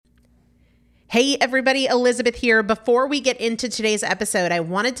Hey everybody, Elizabeth here. Before we get into today's episode, I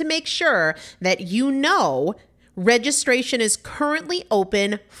wanted to make sure that you know registration is currently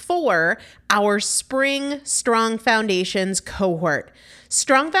open for our Spring Strong Foundations cohort.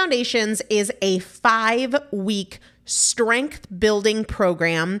 Strong Foundations is a 5-week strength building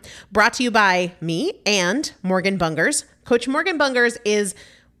program brought to you by me and Morgan Bungers. Coach Morgan Bungers is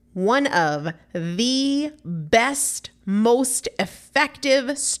one of the best, most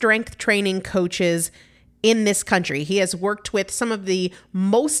effective strength training coaches in this country. He has worked with some of the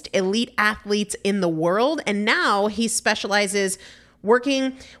most elite athletes in the world, and now he specializes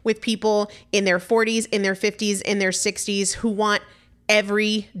working with people in their 40s, in their 50s, in their 60s who want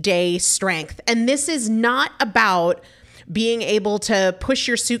everyday strength. And this is not about being able to push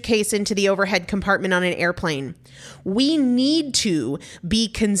your suitcase into the overhead compartment on an airplane. We need to be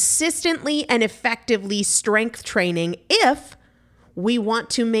consistently and effectively strength training if we want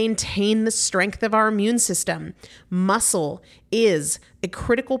to maintain the strength of our immune system. Muscle is a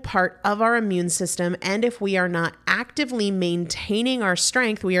critical part of our immune system, and if we are not actively maintaining our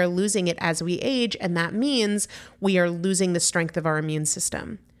strength, we are losing it as we age, and that means we are losing the strength of our immune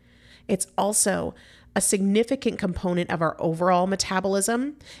system. It's also a significant component of our overall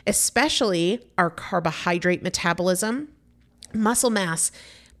metabolism, especially our carbohydrate metabolism. Muscle mass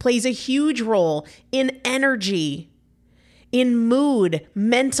plays a huge role in energy, in mood,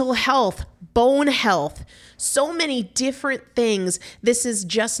 mental health, bone health, so many different things. This is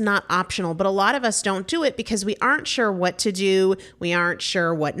just not optional, but a lot of us don't do it because we aren't sure what to do. We aren't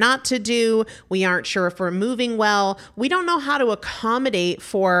sure what not to do. We aren't sure if we're moving well. We don't know how to accommodate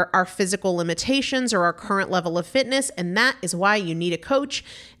for our physical limitations or our current level of fitness, and that is why you need a coach,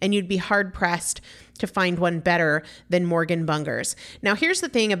 and you'd be hard-pressed to find one better than Morgan Bungers. Now, here's the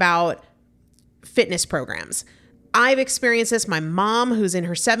thing about fitness programs. I've experienced this. My mom, who's in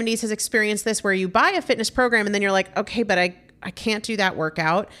her 70s, has experienced this, where you buy a fitness program and then you're like, okay, but I can't do that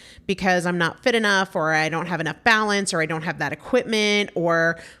workout because I'm not fit enough, or I don't have enough balance, or I don't have that equipment,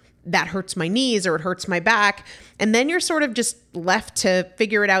 or that hurts my knees, or it hurts my back. And then you're sort of just left to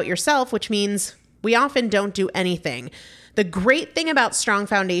figure it out yourself, which means we often don't do anything. The great thing about Strong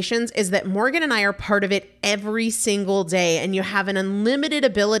Foundations is that Morgan and I are part of it every single day, and you have an unlimited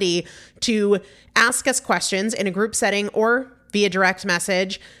ability to ask us questions in a group setting or via direct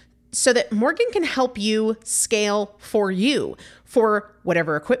message so that Morgan can help you scale for you, for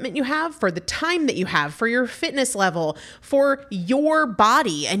whatever equipment you have, for the time that you have, for your fitness level, for your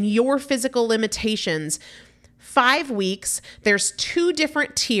body and your physical limitations. 5 weeks, there's 2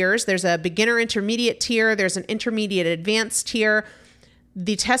 different tiers. There's a beginner intermediate tier. There's an intermediate advanced tier.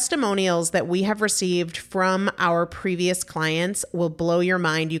 The testimonials that we have received from our previous clients will blow your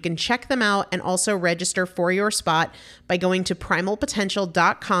mind. You can check them out and also register for your spot by going to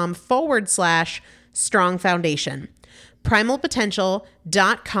primalpotential.com/strong foundation.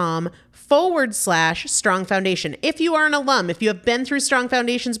 primalpotential.com/strong foundation. If you are an alum, if you have been through Strong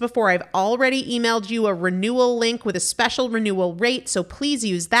Foundations before, I've already emailed you a renewal link with a special renewal rate, so please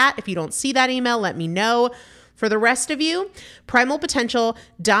use that. If you don't see that email, let me know. For the rest of you,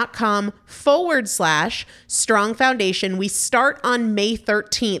 primalpotential.com/strong foundation. We start on May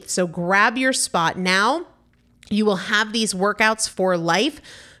 13th, so grab your spot now. You will have these workouts for life.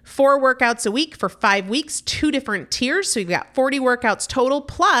 4 workouts a week for 5 weeks, 2 different tiers. So you've got 40 workouts total.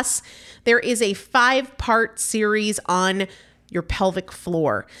 Plus, there is a 5-part series on your pelvic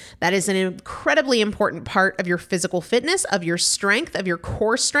floor. That is an incredibly important part of your physical fitness, of your strength, of your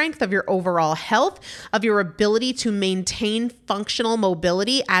core strength, of your overall health, of your ability to maintain functional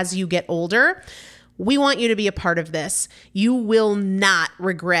mobility as you get older. We want you to be a part of this. You will not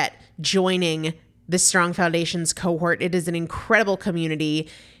regret joining the Strong Foundations cohort. It is an incredible community.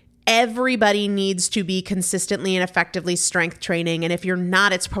 Everybody needs to be consistently and effectively strength training. And if you're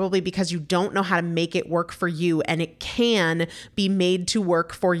not, it's probably because you don't know how to make it work for you. And it can be made to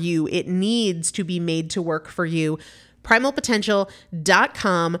work for you. It needs to be made to work for you.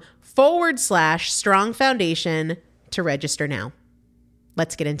 primalpotential.com/strong foundation to register now.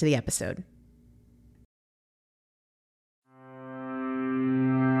 Let's get into the episode.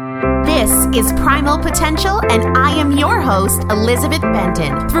 This is Primal Potential, and I am your host, Elizabeth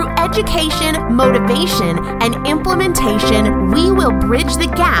Benton. Through education, motivation, and implementation, we will bridge the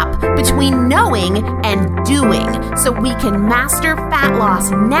gap between knowing and doing so we can master fat loss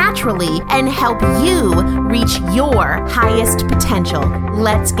naturally and help you reach your highest potential.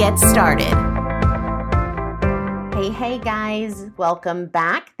 Let's get started. Hey guys, welcome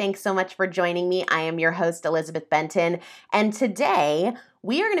back. Thanks so much for joining me. I am your host, Elizabeth Benton, and today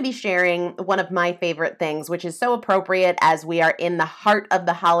we are going to be sharing one of my favorite things, which is so appropriate as we are in the heart of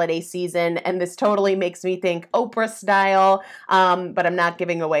the holiday season, and this totally makes me think Oprah style, but I'm not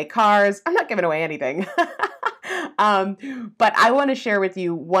giving away cars. I'm not giving away anything. But I want to share with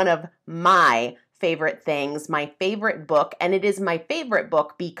you one of my favorite things, my favorite book, and it is my favorite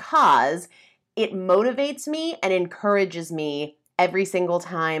book because it motivates me and encourages me every single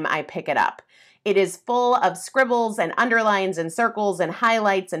time I pick it up. It is full of scribbles and underlines and circles and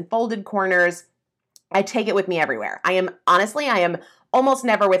highlights and folded corners. I take it with me everywhere. I am almost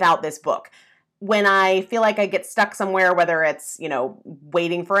never without this book. When I feel like I get stuck somewhere, whether it's,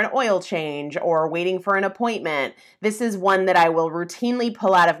 waiting for an oil change or waiting for an appointment, this is one that I will routinely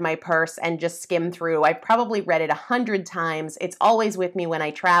pull out of my purse and just skim through. I've probably read it 100 times. It's always with me when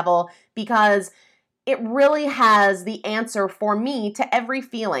I travel because it really has the answer for me to every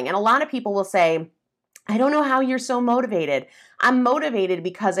feeling. And a lot of people will say, I don't know how you're so motivated. I'm motivated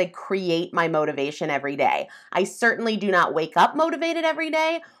because I create my motivation every day. I certainly do not wake up motivated every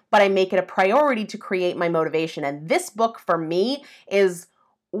day, but I make it a priority to create my motivation. And this book for me is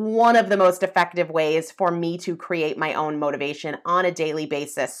one of the most effective ways for me to create my own motivation on a daily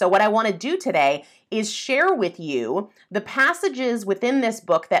basis. So what I want to do today is share with you the passages within this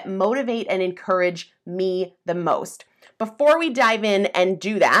book that motivate and encourage me the most. Before we dive in and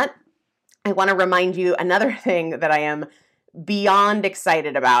do that, I want to remind you another thing that I am beyond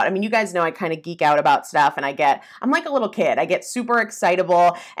excited about. I mean, you guys know I kind of geek out about stuff and I'm like a little kid. I get super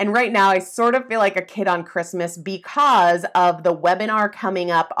excitable. And right now I sort of feel like a kid on Christmas because of the webinar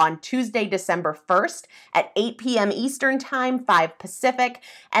coming up on Tuesday, December 1st at 8 p.m. Eastern Time, 5 Pacific.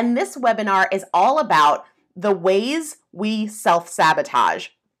 And this webinar is all about the ways we self-sabotage,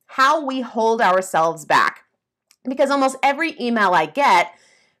 how we hold ourselves back. Because almost every email I get,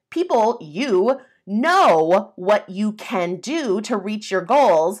 you know what you can do to reach your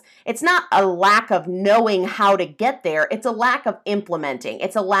goals. It's not a lack of knowing how to get there. It's a lack of implementing.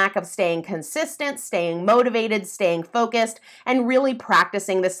 It's a lack of staying consistent, staying motivated, staying focused, and really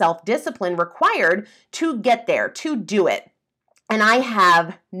practicing the self-discipline required to get there, to do it. And I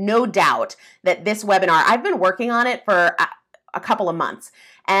have no doubt that this webinar, I've been working on it for a couple of months,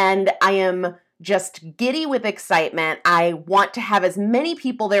 and I am just giddy with excitement. I want to have as many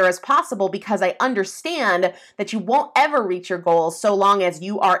people there as possible because I understand that you won't ever reach your goals so long as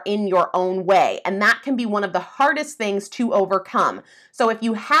you are in your own way. And that can be one of the hardest things to overcome. So if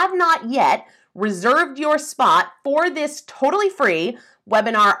you have not yet reserved your spot for this totally free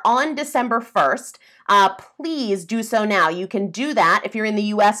webinar on December 1st, please do so now. You can do that if you're in the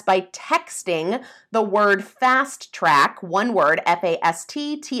US by texting the word FAST TRACK, one word,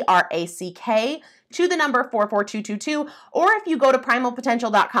 FASTTRACK, to the number 44222, or if you go to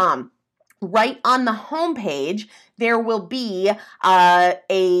primalpotential.com. Right on the homepage, there will be a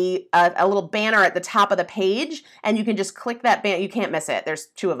little banner at the top of the page, and you can just click that banner. You can't miss it. There's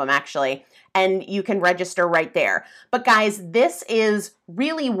 2 of them, actually, and you can register right there. But guys, this is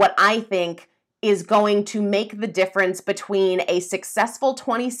really what I think is going to make the difference between a successful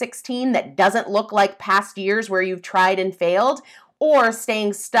 2016 that doesn't look like past years where you've tried and failed, or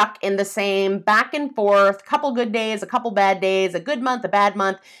staying stuck in the same back and forth, couple good days, a couple bad days, a good month, a bad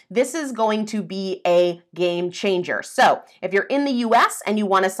month. This is going to be a game changer. So if you're in the US and you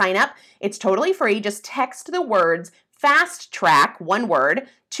want to sign up, it's totally free. Just text the words FAST TRACK, one word,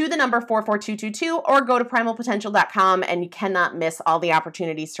 to the number 44222, or go to primalpotential.com, and you cannot miss all the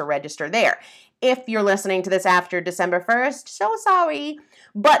opportunities to register there. If you're listening to this after December 1st, so sorry.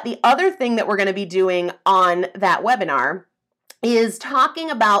 But the other thing that we're going to be doing on that webinar is talking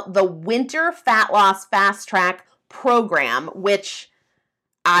about the Winter Fat Loss Fast Track program, which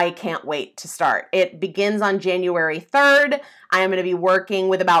I can't wait to start. It begins on January 3rd. I am going to be working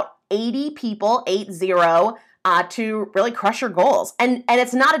with about 80 people, 80, to really crush your goals. And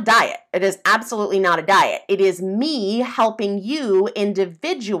it's not a diet. It is absolutely not a diet. It is me helping you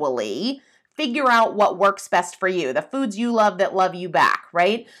individually figure out what works best for you, the foods you love that love you back,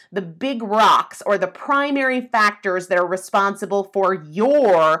 right? The big rocks or the primary factors that are responsible for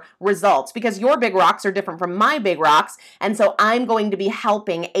your results, because your big rocks are different from my big rocks. And so I'm going to be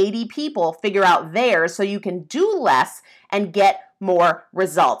helping 80 people figure out theirs so you can do less and get more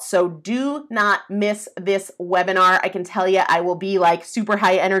results. So do not miss this webinar. I can tell you I will be like super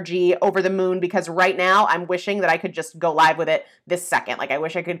high energy, over the moon, because right now I'm wishing that I could just go live with it this second. Like I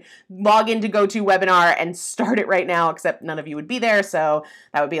wish I could log into GoToWebinar and start it right now, except none of you would be there. So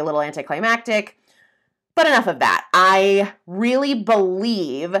that would be a little anticlimactic. But enough of that. I really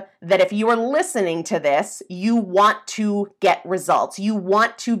believe that if you are listening to this, you want to get results. You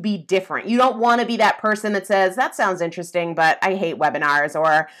want to be different. You don't want to be that person that says, that sounds interesting, but I hate webinars,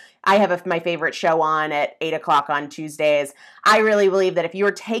 or I have my favorite show on at 8 o'clock on Tuesdays. I really believe that if you're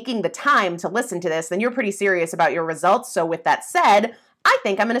taking the time to listen to this, then you're pretty serious about your results. So with that said, I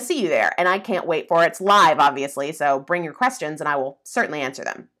think I'm going to see you there, and I can't wait for it. It's live, obviously, so bring your questions and I will certainly answer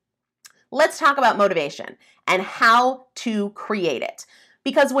them. Let's talk about motivation and how to create it.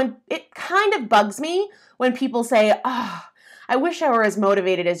 Because when it kind of bugs me when people say, oh, I wish I were as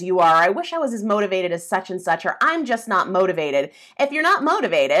motivated as you are. I wish I was as motivated as such and such, or I'm just not motivated. If you're not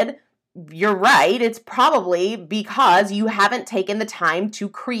motivated, you're right. It's probably because you haven't taken the time to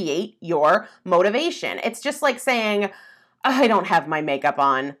create your motivation. It's just like saying, I don't have my makeup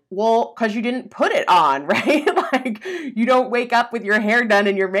on. Well, because you didn't put it on, right? Like, you don't wake up with your hair done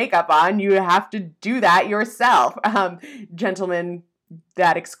and your makeup on. You have to do that yourself. Gentlemen,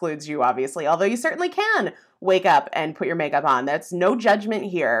 that excludes you, obviously, although you certainly can wake up and put your makeup on. That's no judgment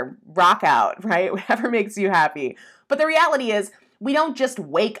here. Rock out, right? Whatever makes you happy. But the reality is, we don't just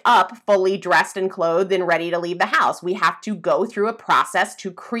wake up fully dressed and clothed and ready to leave the house. We have to go through a process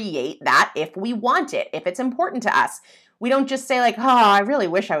to create that if we want it, if it's important to us. We don't just say like, oh, I really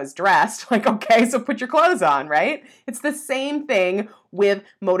wish I was dressed. Like, okay, so put your clothes on, right? It's the same thing with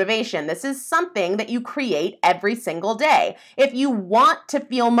motivation. This is something that you create every single day. If you want to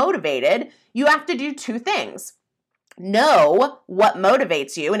feel motivated, you have to do two things. Know what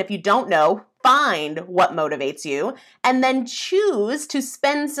motivates you, and if you don't know, find what motivates you, and then choose to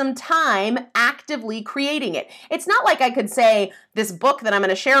spend some time actively creating it. It's not like I could say, this book that I'm going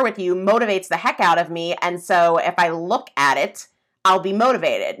to share with you motivates the heck out of me, and so if I look at it, I'll be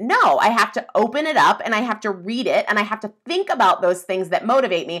motivated. No, I have to open it up and I have to read it and I have to think about those things that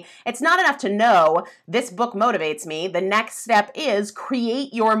motivate me. It's not enough to know this book motivates me. The next step is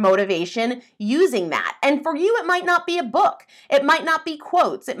create your motivation using that. And for you, it might not be a book. It might not be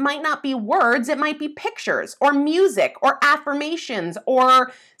quotes. It might not be words. It might be pictures or music or affirmations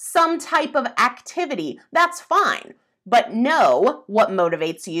or some type of activity. That's fine. But know what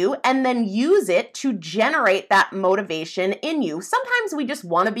motivates you and then use it to generate that motivation in you. Sometimes we just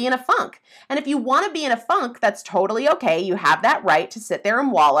want to be in a funk. And if you want to be in a funk, that's totally okay. You have that right to sit there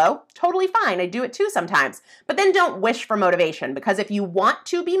and wallow. Totally fine. I do it too sometimes. But then don't wish for motivation, because if you want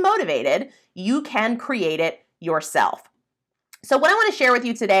to be motivated, you can create it yourself. So what I want to share with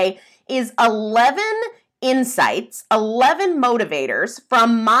you today is 11 insights, 11 motivators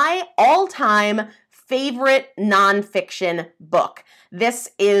from my all-time favorite nonfiction book.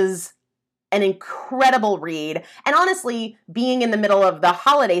 This is an incredible read. And honestly, being in the middle of the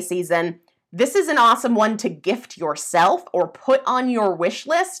holiday season, this is an awesome one to gift yourself or put on your wish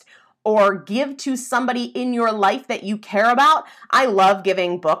list or give to somebody in your life that you care about. I love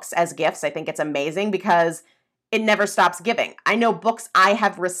giving books as gifts. I think it's amazing because it never stops giving. I know books I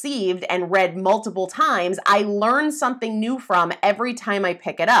have received and read multiple times, I learn something new from every time I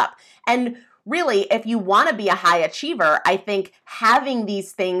pick it up. And really, if you want to be a high achiever, I think having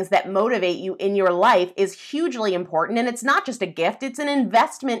these things that motivate you in your life is hugely important. And it's not just a gift, it's an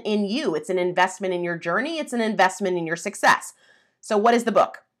investment in you. It's an investment in your journey. It's an investment in your success. So what is the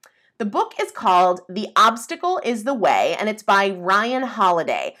book? The book is called The Obstacle is the Way, and it's by Ryan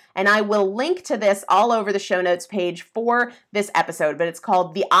Holiday. And I will link to this all over the show notes page for this episode, but it's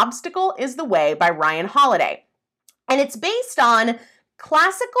called The Obstacle is the Way by Ryan Holiday. And it's based on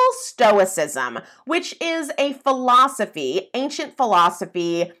classical Stoicism, which is a philosophy, ancient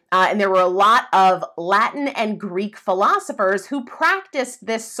philosophy, and there were a lot of Latin and Greek philosophers who practiced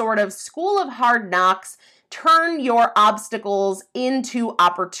this sort of school of hard knocks, turn your obstacles into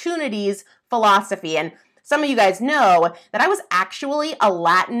opportunities philosophy. And some of you guys know that I was actually a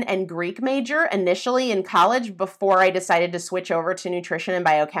Latin and Greek major initially in college before I decided to switch over to nutrition and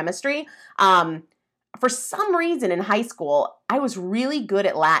biochemistry. For some reason in high school, I was really good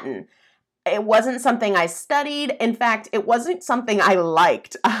at Latin. It wasn't something I studied. In fact, it wasn't something I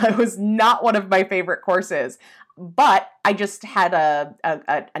liked. It was not one of my favorite courses, but I just had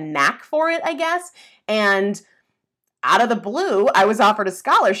a knack for it, I guess. And out of the blue, I was offered a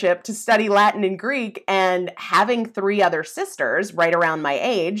scholarship to study Latin and Greek, and having 3 other sisters right around my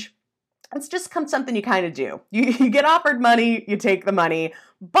age, it's just something you kind of do. You get offered money, you take the money.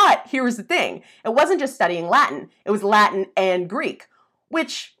 But here's the thing. It wasn't just studying Latin. It was Latin and Greek,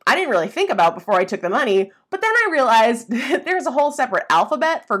 which I didn't really think about before I took the money. But then I realized there's a whole separate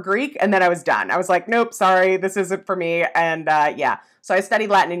alphabet for Greek, and then I was done. I was like, nope, sorry, this isn't for me. And so I studied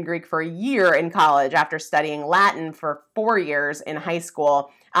Latin and Greek for a year in college after studying Latin for 4 years in high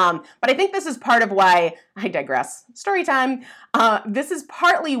school. But I think this is part of why, I digress, story time. This is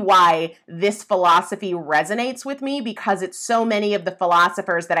partly why this philosophy resonates with me, because it's so many of the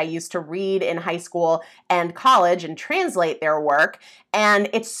philosophers that I used to read in high school and college and translate their work. And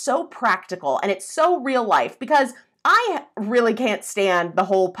it's so practical and it's so real life, because I really can't stand the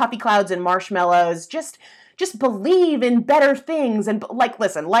whole puffy clouds and marshmallows, just believe in better things. And like,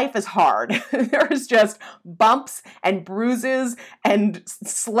 listen, life is hard. There's just bumps and bruises and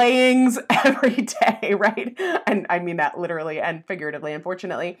slayings every day, right? And I mean that literally and figuratively,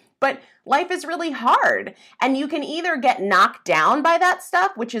 unfortunately. But life is really hard. And you can either get knocked down by that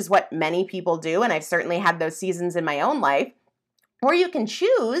stuff, which is what many people do, and I've certainly had those seasons in my own life, or you can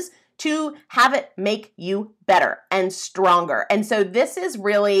choose to have it make you better and stronger. And so this is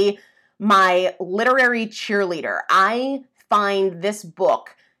really my literary cheerleader. I find this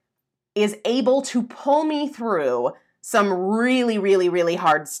book is able to pull me through some really, really, really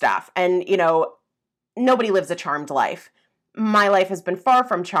hard stuff. And, you know, nobody lives a charmed life. My life has been far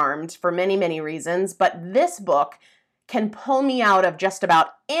from charmed for many, many reasons, but this book can pull me out of just about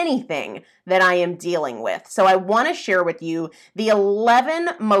anything that I am dealing with. So I want to share with you the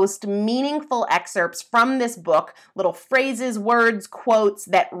 11 most meaningful excerpts from this book, little phrases, words, quotes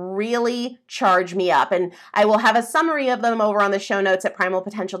that really charge me up. And I will have a summary of them over on the show notes at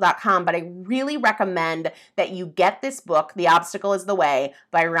primalpotential.com, but I really recommend that you get this book, The Obstacle is the Way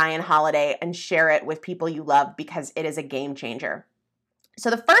by Ryan Holiday, and share it with people you love, because it is a game changer. So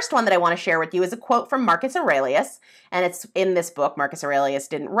the first one that I want to share with you is a quote from Marcus Aurelius, and it's in this book. Marcus Aurelius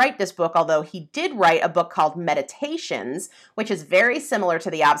didn't write this book, although he did write a book called Meditations, which is very similar to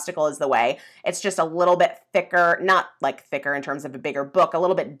The Obstacle is the Way. It's just a little bit thicker, not like thicker in terms of a bigger book, a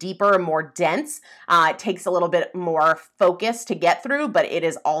little bit deeper and more dense. It takes a little bit more focus to get through, but it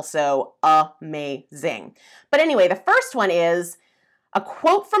is also amazing. But anyway, the first one is a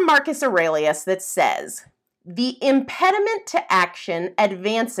quote from Marcus Aurelius that says, "The impediment to action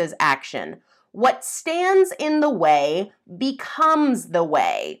advances action. What stands in the way becomes the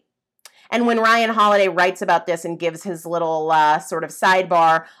way." And when Ryan Holiday writes about this and gives his little sort of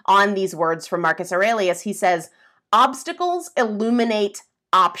sidebar on these words from Marcus Aurelius, he says, "Obstacles illuminate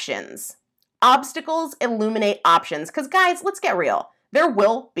options." Obstacles illuminate options. Because guys, let's get real. There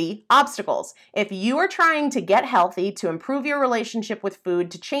will be obstacles. If you are trying to get healthy, to improve your relationship with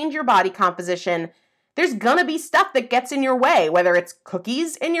food, to change your body composition, there's gonna be stuff that gets in your way, whether it's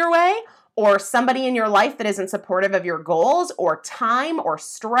cookies in your way, or somebody in your life that isn't supportive of your goals, or time, or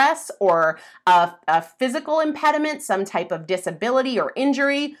stress, or a physical impediment, some type of disability or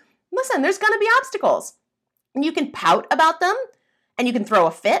injury. Listen, there's gonna be obstacles. And you can pout about them, and you can throw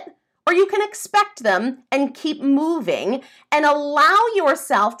a fit, or you can expect them and keep moving and allow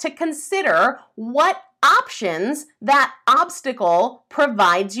yourself to consider what options that obstacle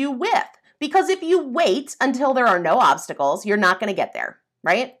provides you with. Because if you wait until there are no obstacles, you're not going to get there,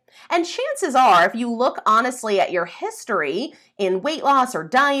 right? And chances are, if you look honestly at your history in weight loss or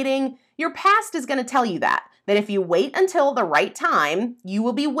dieting, your past is going to tell you that if you wait until the right time, you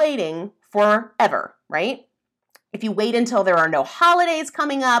will be waiting forever, right? If you wait until there are no holidays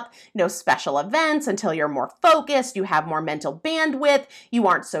coming up, no special events, until you're more focused, you have more mental bandwidth, you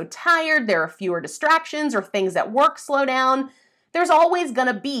aren't so tired, there are fewer distractions or things at work slow down, there's always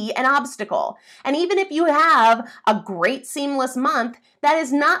going to be an obstacle. And even if you have a great seamless month, that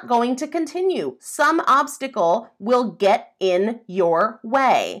is not going to continue. Some obstacle will get in your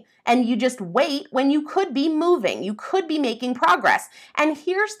way. And you just wait when you could be moving. You could be making progress. And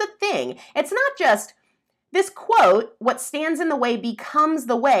here's the thing. It's not just this quote, "What stands in the way becomes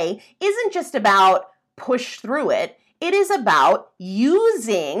the way," isn't just about push through it. It is about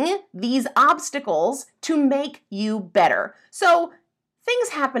using these obstacles to make you better. So things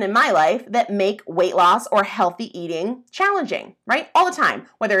happen in my life that make weight loss or healthy eating challenging, right? All the time,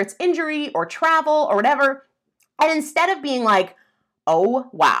 whether it's injury or travel or whatever. And instead of being like, "Oh,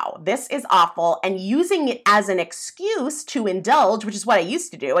 wow, this is awful," and using it as an excuse to indulge, which is what I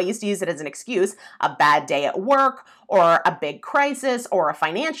used to do. I used to use it as an excuse, a bad day at work or a big crisis or a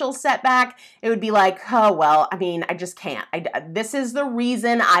financial setback. It would be like, "Oh, well, I mean, I just can't. This is the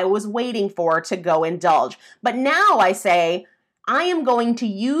reason I was waiting for to go indulge." But now I say, I am going to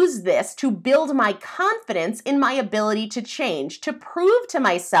use this to build my confidence in my ability to change, to prove to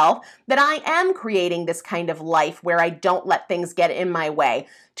myself that I am creating this kind of life where I don't let things get in my way,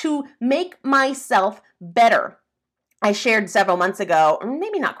 to make myself better. I shared several months ago, or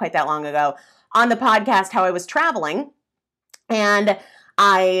maybe not quite that long ago, on the podcast how I was traveling, and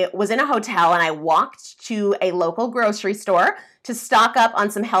I was in a hotel and I walked to a local grocery store to stock up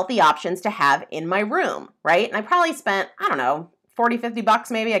on some healthy options to have in my room, right? And I probably spent, 40, 50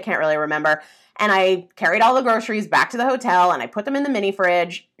 bucks maybe. I can't really remember. And I carried all the groceries back to the hotel and I put them in the mini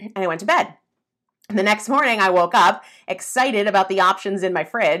fridge and I went to bed. And the next morning I woke up excited about the options in my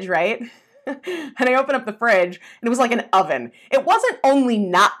fridge, right? And I opened up the fridge and it was like an oven. It wasn't only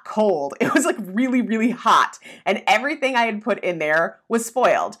not cold, it was like really, really hot. And everything I had put in there was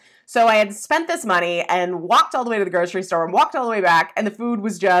spoiled. So I had spent this money and walked all the way to the grocery store and walked all the way back and the food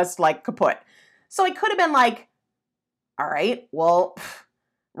was just like kaput. So I could have been like, all right, well,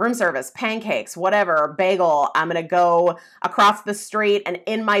 room service, pancakes, whatever, bagel. I'm going to go across the street and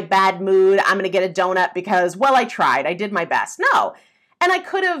in my bad mood, I'm going to get a donut because, well, I tried. I did my best. No. And I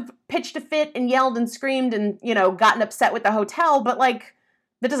could have pitched a fit and yelled and screamed and, gotten upset with the hotel, but like,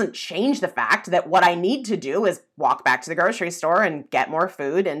 that doesn't change the fact that what I need to do is walk back to the grocery store and get more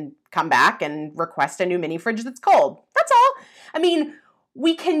food and come back and request a new mini fridge that's cold. That's all. I mean,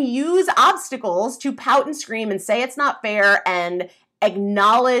 we can use obstacles to pout and scream and say it's not fair and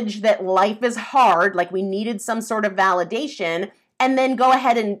acknowledge that life is hard, like we needed some sort of validation, and then go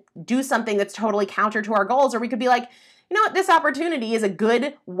ahead and do something that's totally counter to our goals. Or we could be like, you know what, this opportunity is a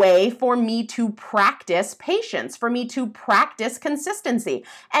good way for me to practice patience, for me to practice consistency.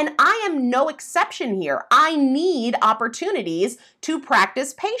 And I am no exception here. I need opportunities to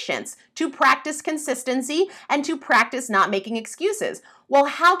practice patience, to practice consistency, and to practice not making excuses. Well,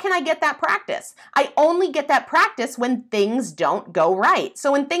 how can I get that practice? I only get that practice when things don't go right.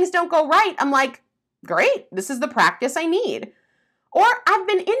 So when things don't go right, I'm like, great, this is the practice I need. Or I've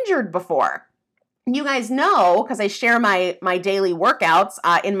been injured before. You guys know, because I share my daily workouts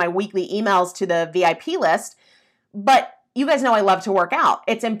in my weekly emails to the VIP list, but you guys know I love to work out.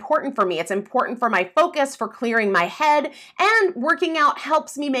 It's important for me. It's important for my focus, for clearing my head, and working out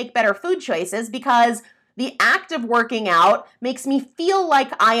helps me make better food choices because the act of working out makes me feel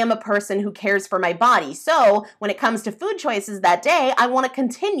like I am a person who cares for my body. So when it comes to food choices that day, I want to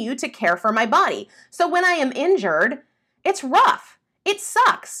continue to care for my body. So when I am injured, it's rough. It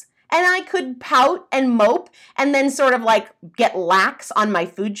sucks. And I could pout and mope and then sort of like get lax on my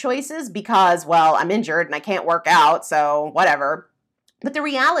food choices because, well, I'm injured and I can't work out, so whatever. But the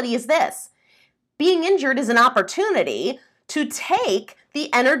reality is this: being injured is an opportunity to take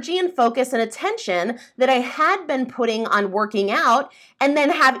the energy and focus and attention that I had been putting on working out and then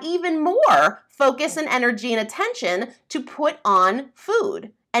have even more focus and energy and attention to put on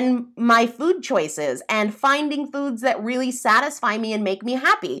food and my food choices and finding foods that really satisfy me and make me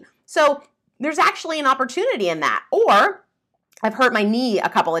happy. So there's actually an opportunity in that. Or I've hurt my knee a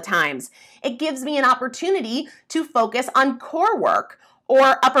couple of times. It gives me an opportunity to focus on core work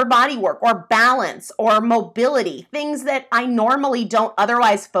or upper body work or balance or mobility, things that I normally don't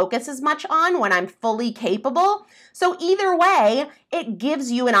otherwise focus as much on when I'm fully capable. So either way, it gives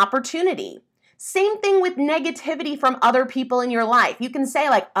you an opportunity. Same thing with negativity from other people in your life. You can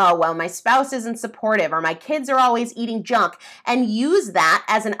say like, oh, well, my spouse isn't supportive or my kids are always eating junk and use that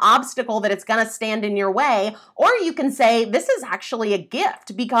as an obstacle that it's going to stand in your way. Or you can say, this is actually a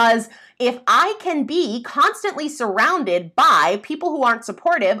gift because if I can be constantly surrounded by people who aren't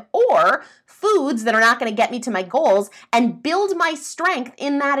supportive or foods that are not going to get me to my goals and build my strength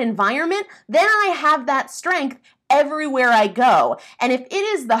in that environment, then I have that strength everywhere I go. And if it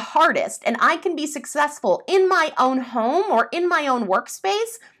is the hardest and I can be successful in my own home or in my own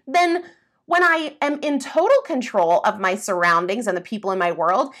workspace, then when I am in total control of my surroundings and the people in my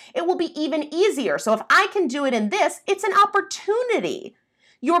world, it will be even easier. So if I can do it in this, it's an opportunity.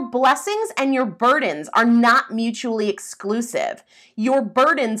 Your blessings and your burdens are not mutually exclusive. Your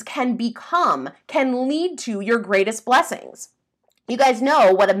burdens can lead to your greatest blessings. You guys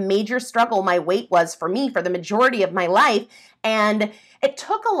know what a major struggle my weight was for me for the majority of my life, and it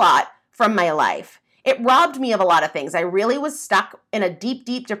took a lot from my life. It robbed me of a lot of things. I really was stuck in a deep,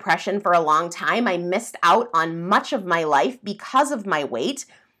 deep depression for a long time. I missed out on much of my life because of my weight,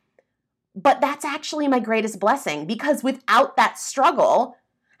 but that's actually my greatest blessing because without that struggle,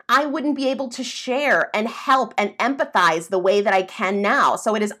 I wouldn't be able to share and help and empathize the way that I can now.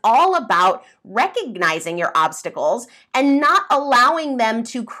 So it is all about recognizing your obstacles and not allowing them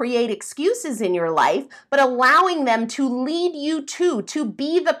to create excuses in your life, but allowing them to lead you to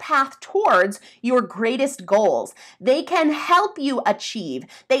be the path towards your greatest goals. They can help you achieve.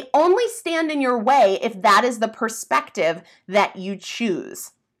 They only stand in your way if that is the perspective that you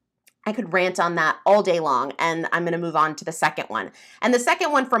choose. I could rant on that all day long, and I'm going to move on to the second one. And the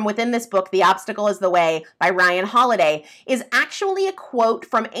second one from within this book, The Obstacle is the Way by Ryan Holiday, is actually a quote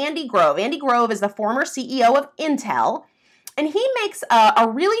from Andy Grove. Andy Grove is the former CEO of Intel, and he makes a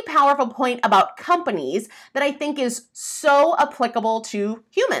really powerful point about companies that I think is so applicable to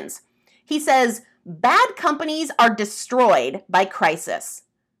humans. He says, Bad companies are destroyed by crisis.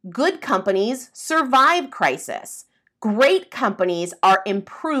 Good companies survive crisis. Great companies are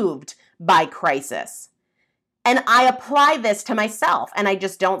improved by crisis. And I apply this to myself, and I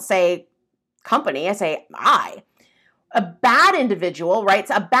just don't say company, I say I. A bad individual, right?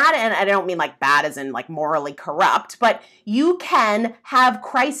 So and I don't mean like bad as in like morally corrupt, but you can have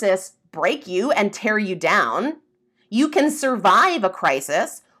crisis break you and tear you down. You can survive a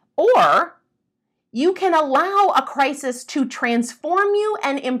crisis, or you can allow a crisis to transform you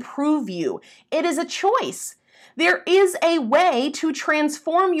and improve you. It is a choice. There is a way to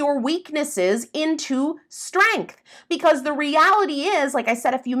transform your weaknesses into strength, because the reality is, like I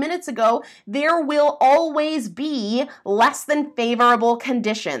said a few minutes ago, there will always be less than favorable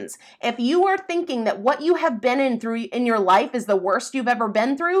conditions. If you are thinking that what you have been in your life is the worst you've ever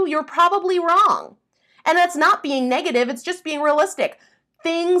been through, you're probably wrong. And that's not being negative, it's just being realistic.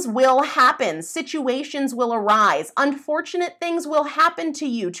 Things will happen. Situations will arise. Unfortunate things will happen to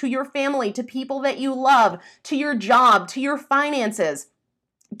you, to your family, to people that you love, to your job, to your finances.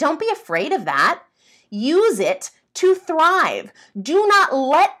 Don't be afraid of that. Use it to thrive. Do not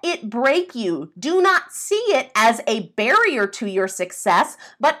let it break you. Do not see it as a barrier to your success,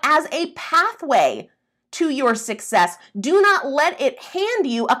 but as a pathway to your success. Do not let it hand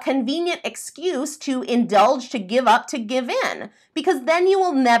you a convenient excuse to indulge, to give up, to give in, because then you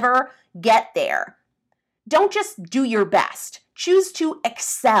will never get there. Don't just do your best. Choose to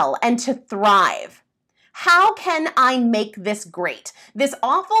excel and to thrive. How can I make this great? This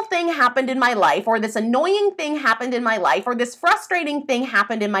awful thing happened in my life, or this annoying thing happened in my life, or this frustrating thing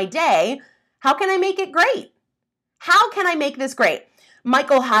happened in my day. How can I make it great? How can I make this great?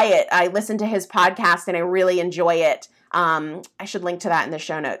 Michael Hyatt, I listen to his podcast and I really enjoy it. I should link to that in the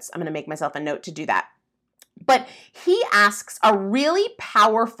show notes. I'm going to make myself a note to do that. But he asks a really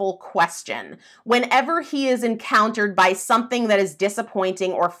powerful question whenever he is encountered by something that is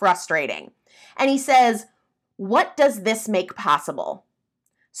disappointing or frustrating. And he says, what does this make possible?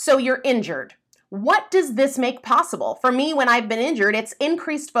 So you're injured. What does this make possible? For me, when I've been injured, it's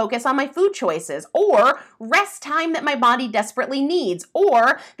increased focus on my food choices, or rest time that my body desperately needs,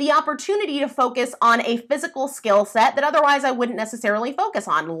 or the opportunity to focus on a physical skill set that otherwise I wouldn't necessarily focus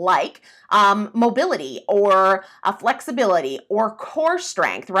on, like mobility or flexibility or core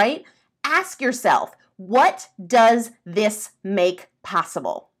strength, right? Ask yourself, what does this make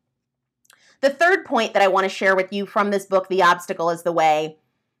possible? The third point that I want to share with you from this book, The Obstacle is the Way,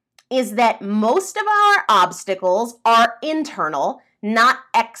 is that most of our obstacles are internal, not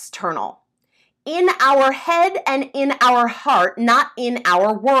external. In our head and in our heart, not in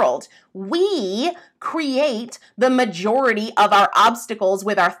our world. We create the majority of our obstacles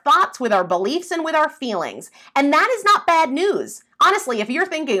with our thoughts, with our beliefs, and with our feelings. And that is not bad news. Honestly, if you're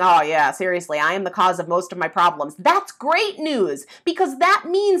thinking, oh yeah, seriously, I am the cause of most of my problems, that's great news, because that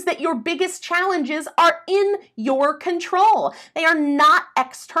means that your biggest challenges are in your control. They are not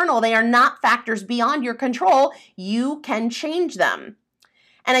external. They are not factors beyond your control. You can change them.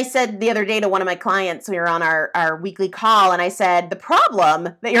 And I said the other day to one of my clients, we were on our weekly call, and I said, the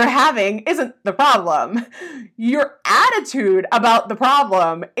problem that you're having isn't the problem. Your attitude about the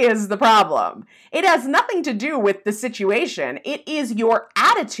problem is the problem. It has nothing to do with the situation. It is your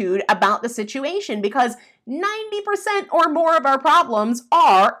attitude about the situation, because 90% or more of our problems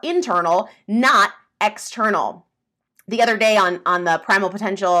are internal, not external. The other day on the Primal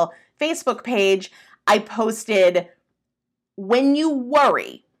Potential Facebook page, I posted, when you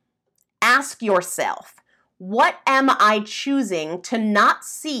worry, ask yourself, what am I choosing to not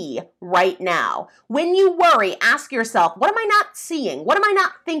see right now? When you worry, ask yourself, what am I not seeing? What am I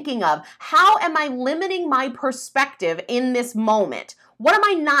not thinking of? How am I limiting my perspective in this moment? What am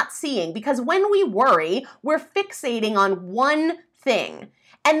I not seeing? Because when we worry, we're fixating on one thing.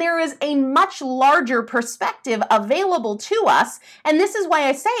 And there is a much larger perspective available to us. And this is why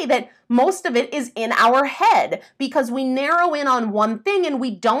I say that most of it is in our head, because we narrow in on one thing and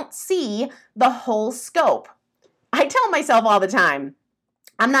we don't see the whole scope. I tell myself all the time,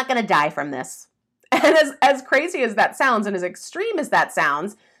 I'm not going to die from this. And as crazy as that sounds and as extreme as that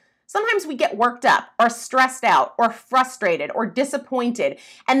sounds, sometimes we get worked up or stressed out or frustrated or disappointed,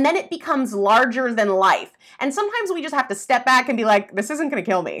 and then it becomes larger than life. And sometimes we just have to step back and be like, this isn't going to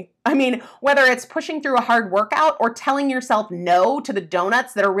kill me. I mean, whether it's pushing through a hard workout or telling yourself no to the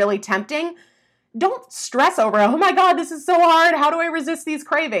donuts that are really tempting, don't stress over, oh my God, this is so hard. How do I resist these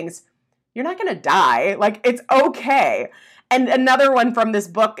cravings? You're not going to die. Like, it's okay. And another one from this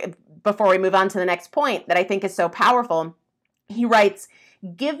book, before we move on to the next point, that I think is so powerful, he writes,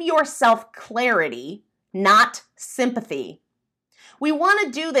 give yourself clarity, not sympathy. We want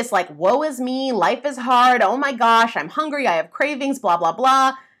to do this like, woe is me, life is hard, oh my gosh, I'm hungry, I have cravings, blah, blah,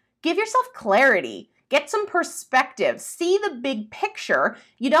 blah. Give yourself clarity. Get some perspective. See the big picture.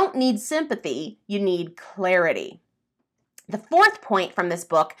 You don't need sympathy, you need clarity. The fourth point from this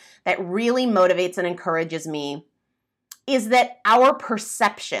book that really motivates and encourages me is that our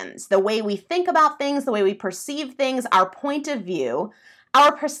perceptions, the way we think about things, the way we perceive things, our point of view,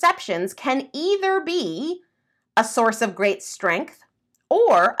 our perceptions can either be a source of great strength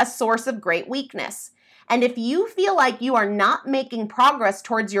or a source of great weakness. And if you feel like you are not making progress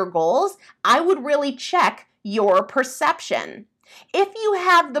towards your goals, I would really check your perception. If you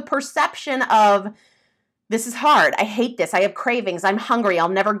have the perception of, this is hard, I hate this, I have cravings, I'm hungry, I'll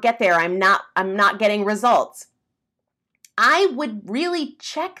never get there, I'm not getting results, I would really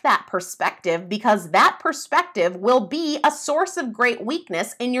check that perspective, because that perspective will be a source of great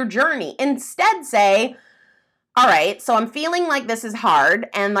weakness in your journey. Instead, say, all right, so I'm feeling like this is hard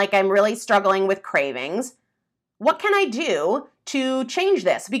and like I'm really struggling with cravings. What can I do to change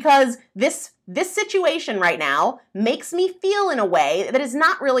this? Because this situation right now makes me feel in a way that is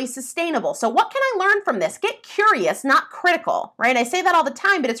not really sustainable. So what can I learn from this? Get curious, not critical, right? I say that all the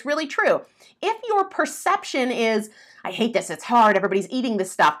time, but it's really true. If your perception is, I hate this, it's hard, everybody's eating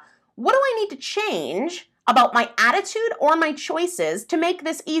this stuff, what do I need to change about my attitude or my choices to make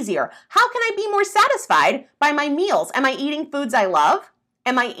this easier? How can I be more satisfied by my meals? Am I eating foods I love?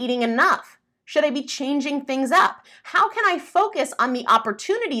 Am I eating enough? Should I be changing things up? How can I focus on the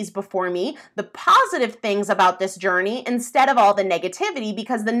opportunities before me, the positive things about this journey, instead of all the negativity?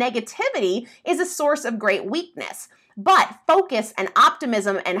 Because the negativity is a source of great weakness. But focus and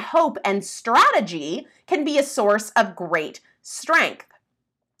optimism and hope and strategy can be a source of great strength,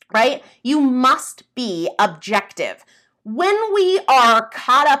 right? You must be objective. When we are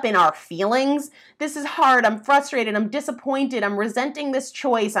caught up in our feelings, this is hard, I'm frustrated, I'm disappointed, I'm resenting this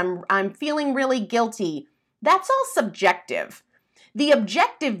choice, I'm feeling really guilty, that's all subjective. The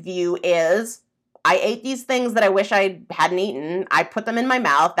objective view is, I ate these things that I wish I hadn't eaten. I put them in my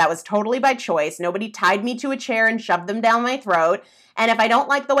mouth. That was totally by choice. Nobody tied me to a chair and shoved them down my throat. And if I don't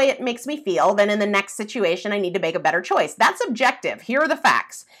like the way it makes me feel, then in the next situation, I need to make a better choice. That's objective. Here are the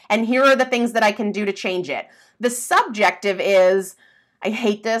facts. And here are the things that I can do to change it. The subjective is, I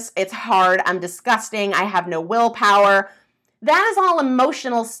hate this. It's hard. I'm disgusting. I have no willpower. That is all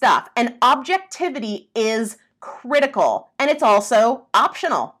emotional stuff. And objectivity is critical. And it's also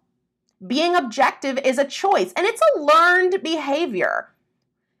optional. Being objective is a choice, and it's a learned behavior.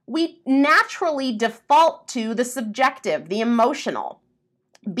 We naturally default to the subjective, the emotional.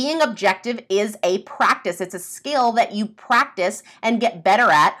 Being objective is a practice. It's a skill that you practice and get better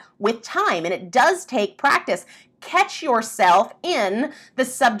at with time, and it does take practice. Catch yourself in the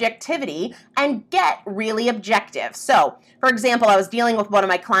subjectivity and get really objective. So, for example, I was dealing with one of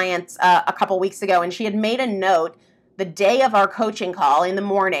my clients a couple weeks ago, and she had made a note the day of our coaching call in the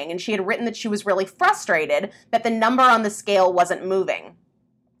morning, and she had written that she was really frustrated that the number on the scale wasn't moving.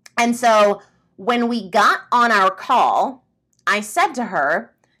 And so when we got on our call, I said to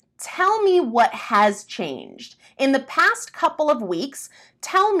her, tell me what has changed. In the past couple of weeks,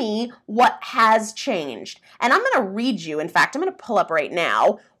 tell me what has changed. And I'm going to read you, in fact, I'm going to pull up right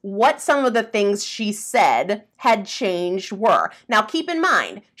now what some of the things she said had changed were. Now, keep in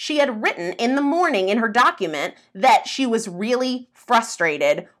mind, she had written in the morning in her document that she was really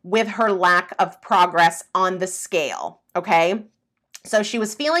frustrated with her lack of progress on the scale, okay? So she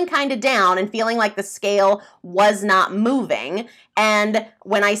was feeling kind of down and feeling like the scale was not moving. And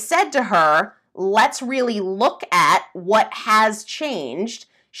when I said to her, let's really look at what has changed,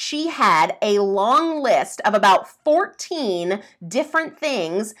 she had a long list of about 14 different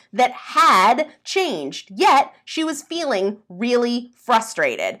things that had changed, yet she was feeling really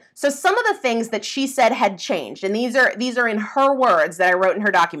frustrated. So some of the things that she said had changed, and these are in her words that I wrote in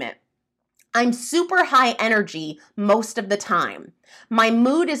her document. I'm super high energy most of the time. My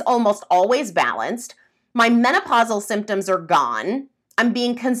mood is almost always balanced. My menopausal symptoms are gone. I'm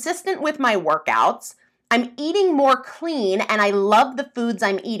being consistent with my workouts. I'm eating more clean and I love the foods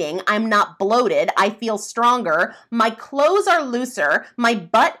I'm eating. I'm not bloated. I feel stronger. My clothes are looser. My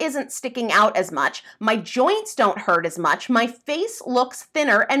butt isn't sticking out as much. My joints don't hurt as much. My face looks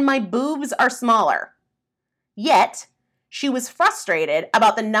thinner and my boobs are smaller. Yet, she was frustrated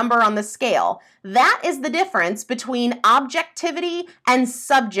about the number on the scale. That is the difference between objectivity and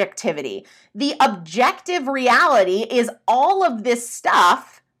subjectivity. The objective reality is all of this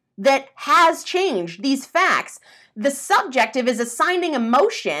stuff that has changed, these facts. The subjective is assigning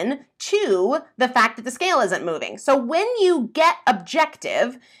emotion to the fact that the scale isn't moving. So when you get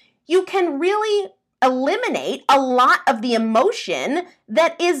objective, you can really eliminate a lot of the emotion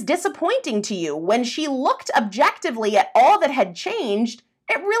that is disappointing to you. When she looked objectively at all that had changed,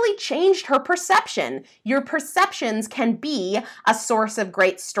 it really changed her perception. Your perceptions can be a source of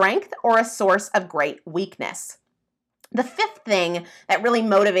great strength or a source of great weakness. The fifth thing that really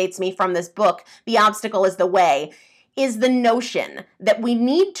motivates me from this book, The Obstacle is the Way, is the notion that we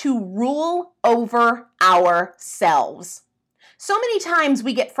need to rule over ourselves. So many times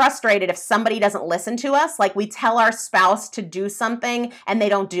we get frustrated if somebody doesn't listen to us, like we tell our spouse to do something and they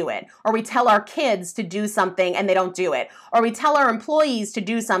don't do it, or we tell our kids to do something and they don't do it, or we tell our employees to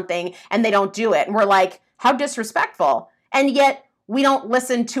do something and they don't do it. And we're like, how disrespectful. And yet we don't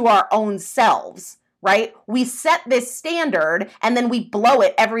listen to our own selves, right? We set this standard and then we blow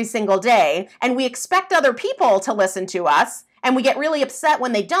it every single day, and we expect other people to listen to us, and we get really upset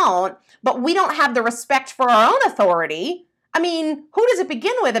when they don't, but we don't have the respect for our own authority. I mean, who does it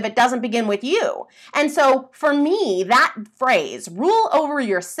begin with if it doesn't begin with you? And so for me, that phrase, rule over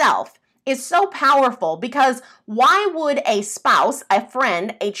yourself, is so powerful, because why would a spouse, a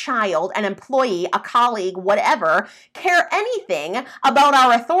friend, a child, an employee, a colleague, whatever, care anything about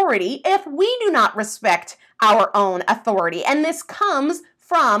our authority if we do not respect our own authority? And this comes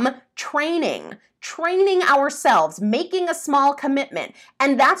from training ourselves, making a small commitment.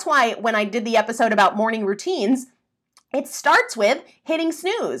 And that's why when I did the episode about morning routines, it starts with hitting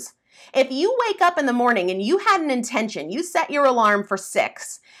snooze. If you wake up in the morning and you had an intention, you set your alarm for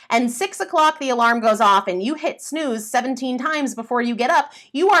 6, and 6 o'clock the alarm goes off and you hit snooze 17 times before you get up,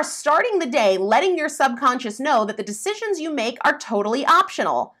 you are starting the day letting your subconscious know that the decisions you make are totally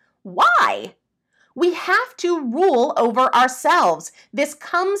optional. Why? We have to rule over ourselves. This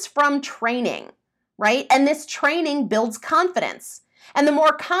comes from training, right? And this training builds confidence. And the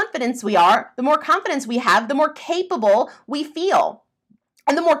more confidence we are, the more confidence we have, the more capable we feel.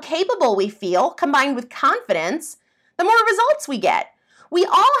 And the more capable we feel, combined with confidence, the more results we get. We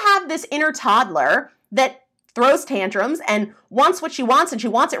all have this inner toddler that throws tantrums and wants what she wants, and she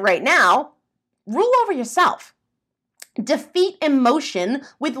wants it right now. Rule over yourself. Defeat emotion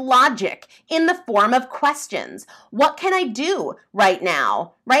with logic in the form of questions. What can I do right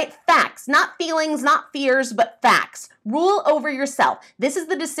now? Right? Facts, not feelings, not fears, but facts. Rule over yourself. This is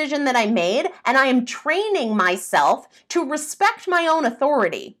the decision that I made, and I am training myself to respect my own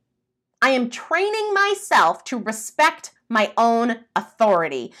authority. I am training myself to respect my own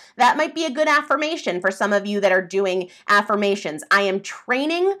authority. That might be a good affirmation for some of you that are doing affirmations. I am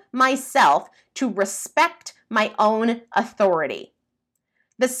training myself to respect my own authority.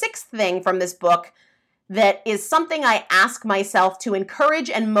 The sixth thing from this book that is something I ask myself to encourage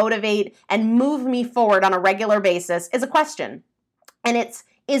and motivate and move me forward on a regular basis is a question. And it's,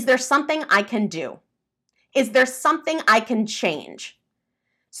 is there something I can do? Is there something I can change?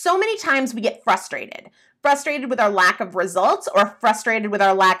 So many times we get frustrated with our lack of results, or frustrated with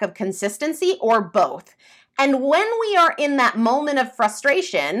our lack of consistency, or both. And when we are in that moment of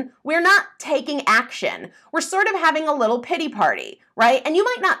frustration, we're not taking action. We're sort of having a little pity party, right? And you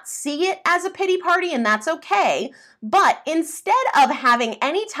might not see it as a pity party, and that's okay. But instead of having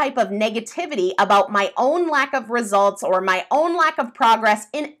any type of negativity about my own lack of results or my own lack of progress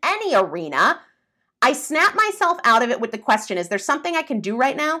in any arena, I snap myself out of it with the question, is there something I can do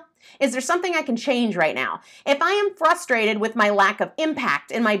right now? Is there something I can change right now? If I am frustrated with my lack of impact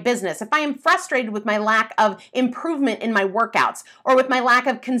in my business, if I am frustrated with my lack of improvement in my workouts, or with my lack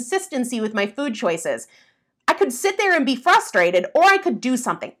of consistency with my food choices, I could sit there and be frustrated, or I could do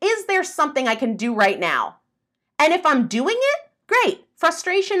something. Is there something I can do right now? And if I'm doing it, great.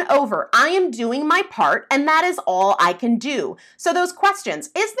 Frustration over. I am doing my part, and that is all I can do. So those questions,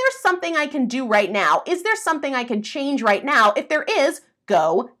 is there something I can do right now? Is there something I can change right now? If there is,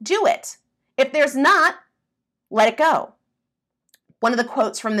 go do it. If there's not, let it go. One of the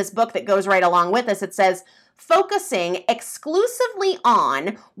quotes from this book that goes right along with this, it says, focusing exclusively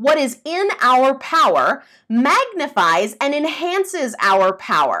on what is in our power magnifies and enhances our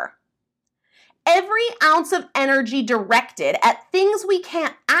power. Every ounce of energy directed at things we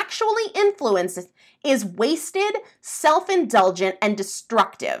can't actually influence is wasted, self-indulgent, and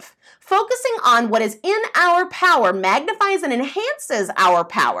destructive. Focusing on what is in our power magnifies and enhances our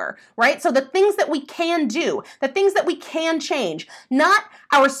power, right? So the things that we can do, the things that we can change, not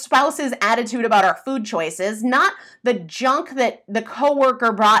our spouse's attitude about our food choices, not the junk that the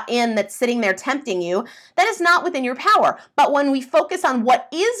coworker brought in that's sitting there tempting you. That is not within your power. But when we focus on what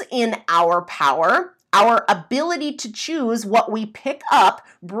is in our power, our ability to choose what we pick up,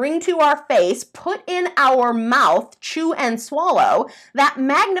 bring to our face, put in our mouth, chew and swallow, that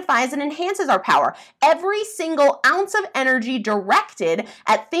magnifies and enhances our power. Every single ounce of energy directed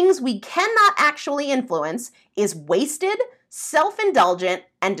at things we cannot actually influence is wasted, self-indulgent,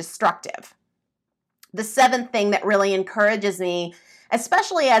 and destructive. The seventh thing that really encourages me,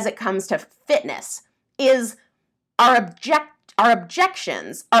 especially as it comes to fitness, is our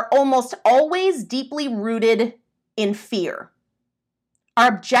objections are almost always deeply rooted in fear. Our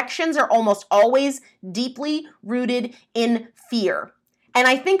objections are almost always deeply rooted in fear. And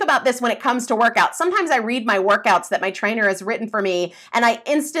I think about this when it comes to workouts. Sometimes I read my workouts that my trainer has written for me, and I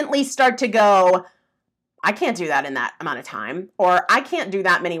instantly start to go, I can't do that in that amount of time, or I can't do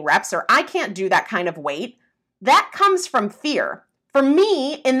that many reps, or I can't do that kind of weight. That comes from fear. For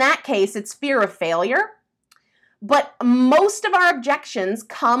me, in that case, it's fear of failure. But most of our objections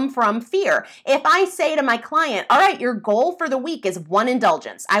come from fear. If I say to my client, all right, your goal for the week is one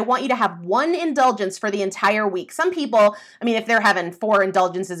indulgence. I want you to have one indulgence for the entire week. Some people, if they're having 4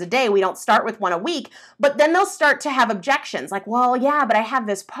 indulgences a day, we don't start with one a week, but then they'll start to have objections like, well, yeah, but I have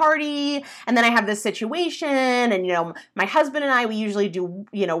this party and then I have this situation and, my husband and I, we usually do,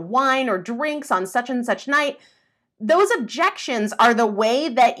 wine or drinks on such and such night. Those objections are the way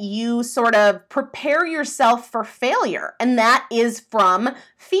that you sort of prepare yourself for failure, and that is from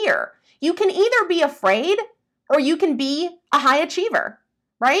fear. You can either be afraid or you can be a high achiever,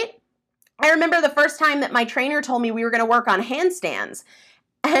 right? I remember the first time that my trainer told me we were going to work on handstands,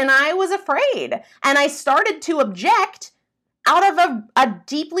 and I was afraid, and I started to object out of a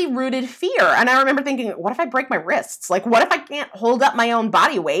deeply rooted fear. And I remember thinking, what if I break my wrists? Like, what if I can't hold up my own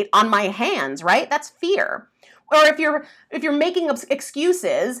body weight on my hands, right? That's fear. Or if you're making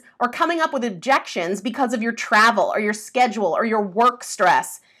excuses or coming up with objections because of your travel or your schedule or your work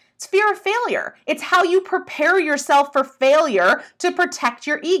stress, it's fear of failure. It's how you prepare yourself for failure to protect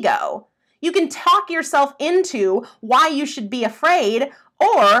your ego. You can talk yourself into why you should be afraid,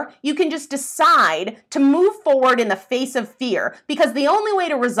 or you can just decide to move forward in the face of fear, because the only way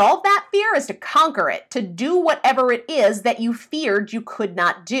to resolve that fear is to conquer it, to do whatever it is that you feared you could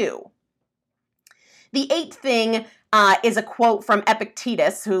not do. The 8th thing is a quote from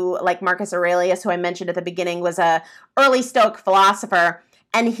Epictetus, who, like Marcus Aurelius, who I mentioned at the beginning, was an early Stoic philosopher.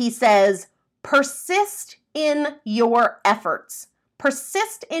 And he says, persist in your efforts.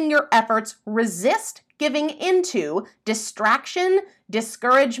 Persist in your efforts. Resist giving into distraction,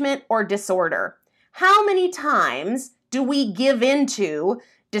 discouragement, or disorder. How many times do we give into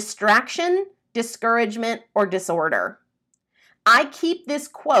distraction, discouragement, or disorder? I keep this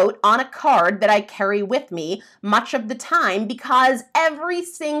quote on a card that I carry with me much of the time, because every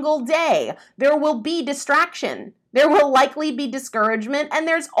single day there will be distraction. There will likely be discouragement, and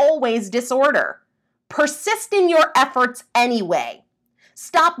there's always disorder. Persist in your efforts anyway.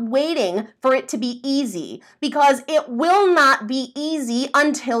 Stop waiting for it to be easy, because it will not be easy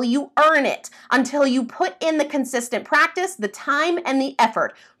until you earn it, until you put in the consistent practice, the time, and the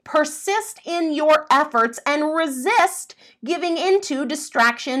effort. Persist in your efforts and resist giving into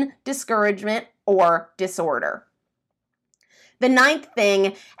distraction, discouragement, or disorder. The 9th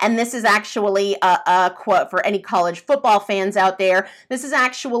thing, and this is actually a quote for any college football fans out there, this is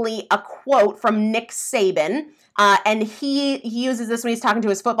actually a quote from Nick Saban, and he uses this when he's talking to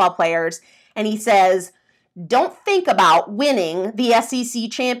his football players, and he says, don't think about winning the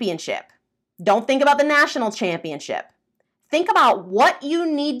SEC championship. Don't think about the national championship. Think about what you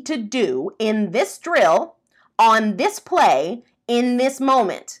need to do in this drill, on this play, in this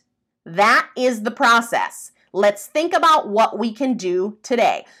moment. That is the process. Let's think about what we can do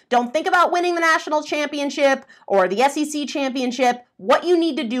today. Don't think about winning the national championship or the SEC championship. What you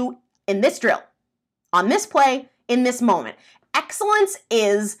need to do in this drill, on this play, in this moment. Excellence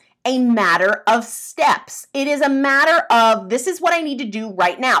is a matter of steps. It is a matter of, this is what I need to do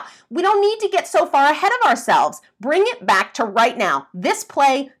right now. We don't need to get so far ahead of ourselves. Bring it back to right now. This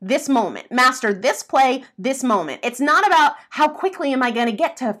play, this moment. Master this play, this moment. It's not about how quickly am I going to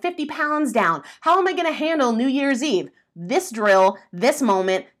get to 50 pounds down? How am I going to handle New Year's Eve? This drill, this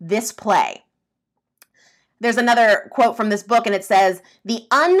moment, this play. There's another quote from this book, and it says, the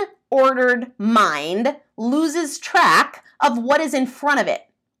unordered mind loses track of what is in front of it,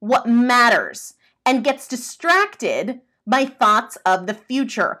 what matters, and gets distracted by thoughts of the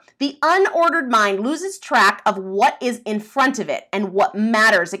future. The unordered mind loses track of what is in front of it and what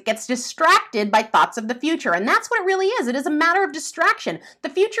matters. It gets distracted by thoughts of the future. And that's what it really is. It is a matter of distraction. The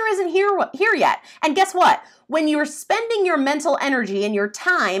future isn't here yet. And guess what? When you're spending your mental energy and your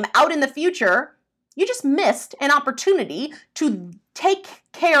time out in the future, you just missed an opportunity to take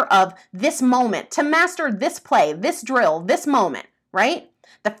care of this moment, to master this play, this drill, this moment, right?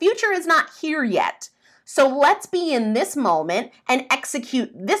 The future is not here yet. So let's be in this moment and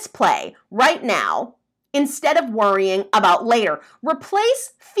execute this play right now instead of worrying about later.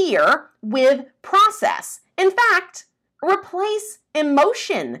 Replace fear with process. In fact, replace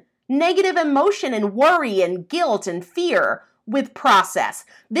emotion, negative emotion and worry and guilt and fear with process.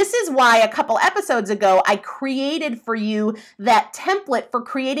 This is why a couple episodes ago, I created for you that template for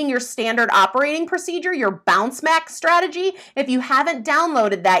creating your standard operating procedure, your bounce back strategy. If you haven't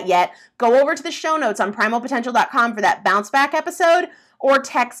downloaded that yet, go over to the show notes on primalpotential.com for that bounce back episode, or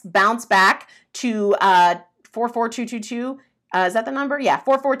text bounce back to 44222. Is that the number? Yeah,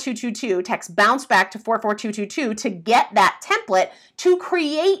 44222. Text bounce back to 44222 to get that template to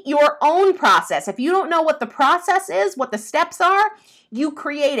create your own process. If you don't know what the process is, what the steps are, you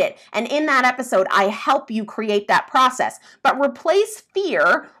create it. And in that episode, I help you create that process. But replace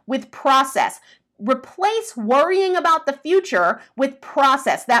fear with process. Replace worrying about the future with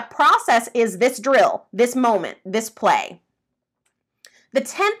process. That process is this drill, this moment, this play. The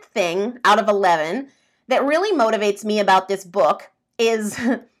 10th thing out of 11 that really motivates me about this book is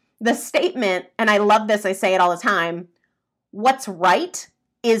the statement, and I love this, I say it all the time, what's right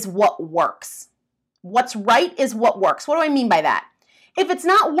is what works. What's right is what works. What do I mean by that? If it's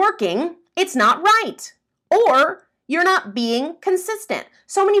not working, it's not right. Or you're not being consistent.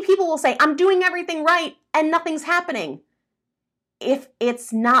 So many people will say, I'm doing everything right and nothing's happening. If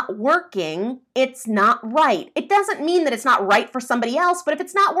it's not working, it's not right. It doesn't mean that it's not right for somebody else, but if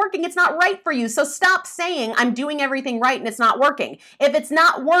it's not working, it's not right for you. So stop saying, I'm doing everything right and it's not working. If it's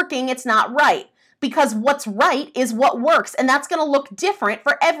not working, it's not right. Because what's right is what works, and that's going to look different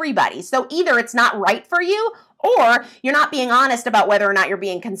for everybody. So either it's not right for you, or you're not being honest about whether or not you're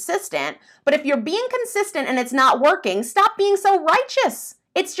being consistent. But if you're being consistent and it's not working, stop being so righteous.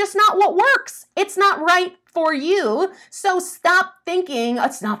 It's just not what works. It's not right for you. So stop thinking,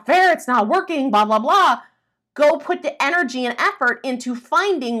 it's not fair, it's not working, blah, blah, blah. Go put the energy and effort into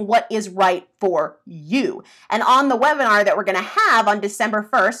finding what is right for you. And on the webinar that we're going to have on December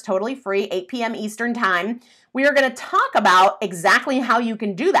 1st, totally free, 8 p.m. Eastern time, we are going to talk about exactly how you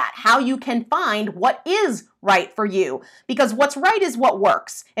can do that, how you can find what is right for you. Because what's right is what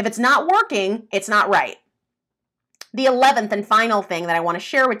works. If it's not working, it's not right. The 11th and final thing that I want to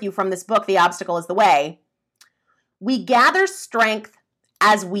share with you from this book, The Obstacle is the Way, we gather strength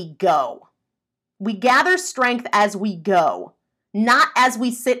as we go. We gather strength as we go, not as we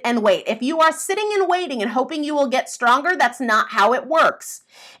sit and wait. If you are sitting and waiting and hoping you will get stronger, that's not how it works.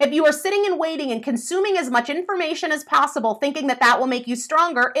 If you are sitting and waiting and consuming as much information as possible, thinking that that will make you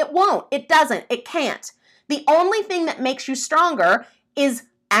stronger, it won't. It doesn't. It can't. The only thing that makes you stronger is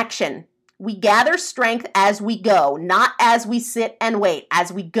action. We gather strength as we go, not as we sit and wait,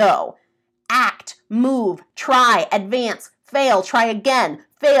 as we go. Act, move, try, advance, fail, try again,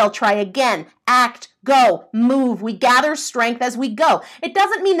 fail, try again, act, go, move. We gather strength as we go. It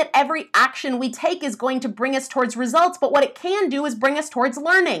doesn't mean that every action we take is going to bring us towards results, but what it can do is bring us towards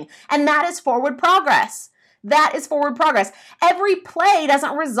learning, and that is forward progress. That is forward progress. Every play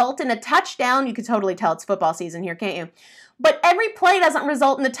doesn't result in a touchdown. You can totally tell it's football season here, can't you? But every play doesn't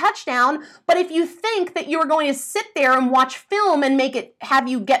result in a touchdown. But if you think that you're going to sit there and watch film and have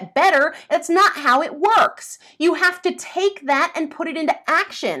you get better, that's not how it works. You have to take that and put it into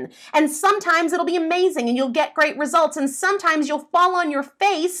action. And sometimes it'll be amazing and you'll get great results. And sometimes you'll fall on your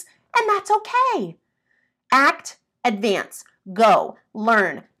face, and that's okay. Act, advance, go,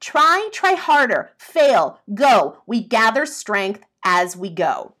 learn, try harder, fail, go. We gather strength as we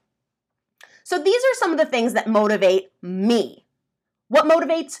go. So these are some of the things that motivate me. What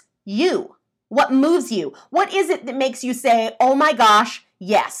motivates you? What moves you? What is it that makes you say, oh my gosh,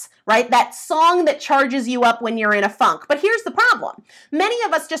 yes, right? That song that charges you up when you're in a funk. But here's the problem. Many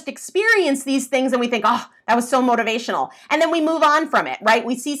of us just experience these things and we think, oh, that was so motivational. And then we move on from it, right?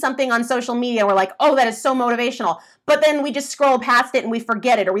 We see something on social media and we're like, oh, that is so motivational. But then we just scroll past it and we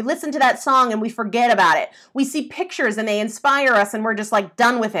forget it. Or we listen to that song and we forget about it. We see pictures and they inspire us and we're just like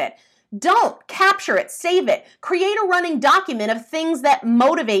done with it. Don't capture it, save it. Create a running document of things that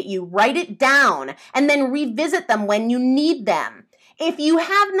motivate you. Write it down and then revisit them when you need them. If you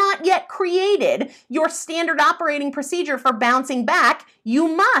have not yet created your standard operating procedure for bouncing back, you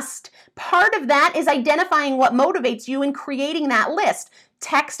must. Part of that is identifying what motivates you and creating that list.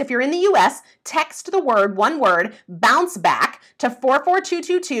 Text, if you're in the US, text the word, one word, bounce back to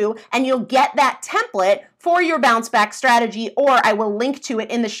 44222, and you'll get that template for your bounce back strategy, or I will link to it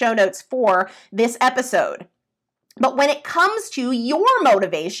in the show notes for this episode. But when it comes to your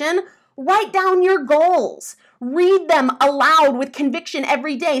motivation, Write down your goals. Read them aloud with conviction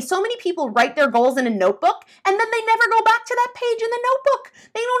every day. So many people write their goals in a notebook and then they never go back to that page in the notebook.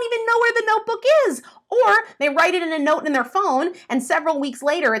 They don't even know where the notebook is. Or they write it in a note in their phone and several weeks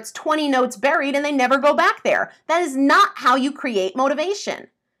later it's 20 notes buried and they never go back there. That is not how you create motivation.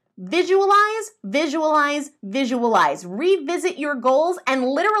 Visualize, visualize, visualize. Revisit your goals and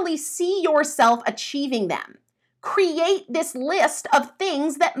literally see yourself achieving them. Create this list of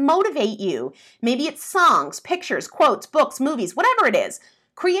things that motivate you. Maybe it's songs, pictures, quotes, books, movies, whatever it is.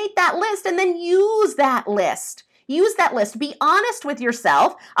 Create that list and then use that list. Use that list. Be honest with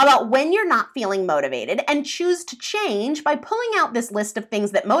yourself about when you're not feeling motivated and choose to change by pulling out this list of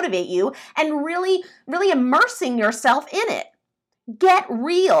things that motivate you and really immersing yourself in it. Get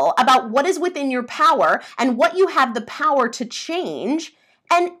real about what is within your power and what you have the power to change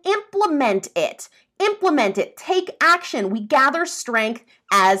and implement it. Implement it. Take action. We gather strength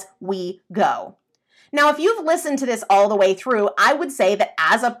as we go. Now, if you've listened to this all the way through, I would say that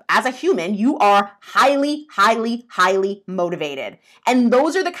as a human, you are highly, highly, highly motivated. And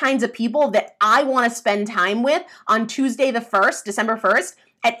those are the kinds of people that I want to spend time with on Tuesday the 1st, December 1st,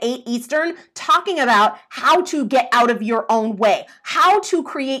 at 8 Eastern, talking about how to get out of your own way, how to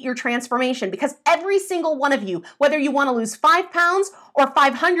create your transformation, because every single one of you, whether you want to lose 5 pounds or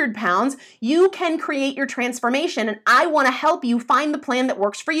 500 pounds, you can create your transformation, and I want to help you find the plan that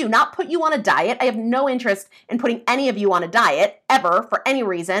works for you, not put you on a diet. I have no interest in putting any of you on a diet, ever, for any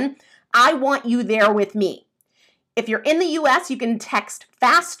reason. I want you there with me. If you're in the US, you can text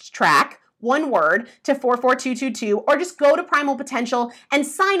FAST TRACK, one word, to 44222, or just go to Primal Potential and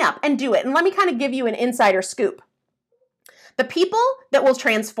sign up and do it. And let me kind of give you an insider scoop. The people that will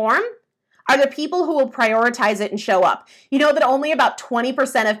transform are the people who will prioritize it and show up. You know that only about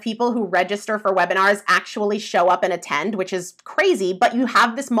 20% of people who register for webinars actually show up and attend, which is crazy, but you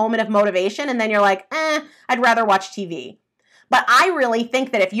have this moment of motivation and then you're like, I'd rather watch TV. But I really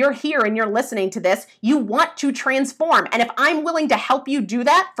think that if you're here and you're listening to this, you want to transform. And if I'm willing to help you do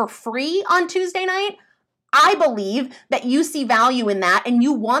that for free on Tuesday night, I believe that you see value in that and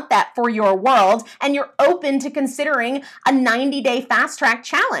you want that for your world and you're open to considering a 90-day fast track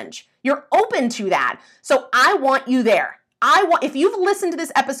challenge. You're open to that. So I want you there. If you've listened to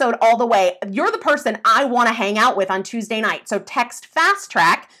this episode all the way, you're the person I want to hang out with on Tuesday night. So text fast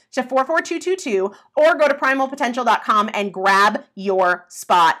track to 44222 or go to primalpotential.com and grab your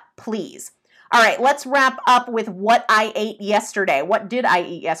spot, please. All right, let's wrap up with what I ate yesterday. What did I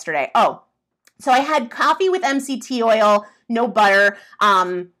eat yesterday? Oh, so I had coffee with MCT oil, no butter,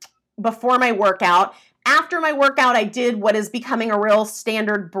 before my workout. After my workout, I did what is becoming a real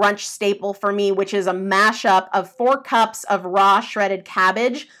standard brunch staple for me, which is a mashup of 4 cups of raw shredded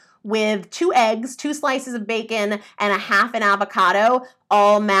cabbage with 2 eggs, 2 slices of bacon, and a half an avocado,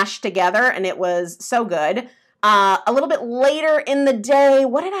 all mashed together, and it was so good. A little bit later in the day,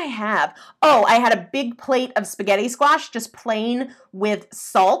 what did I have? Oh, I had a big plate of spaghetti squash, just plain with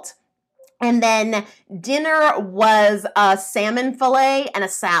salt. And then dinner was a salmon fillet and a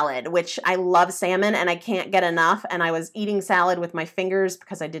salad, which I love salmon and I can't get enough. And I was eating salad with my fingers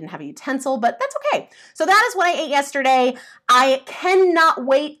because I didn't have a utensil, but that's okay. So that is what I ate yesterday. I cannot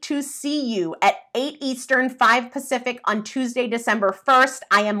wait to see you at 8 Eastern, 5 Pacific on Tuesday, December 1st.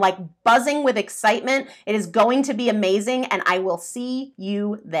 I am like buzzing with excitement. It is going to be amazing and I will see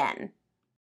you then.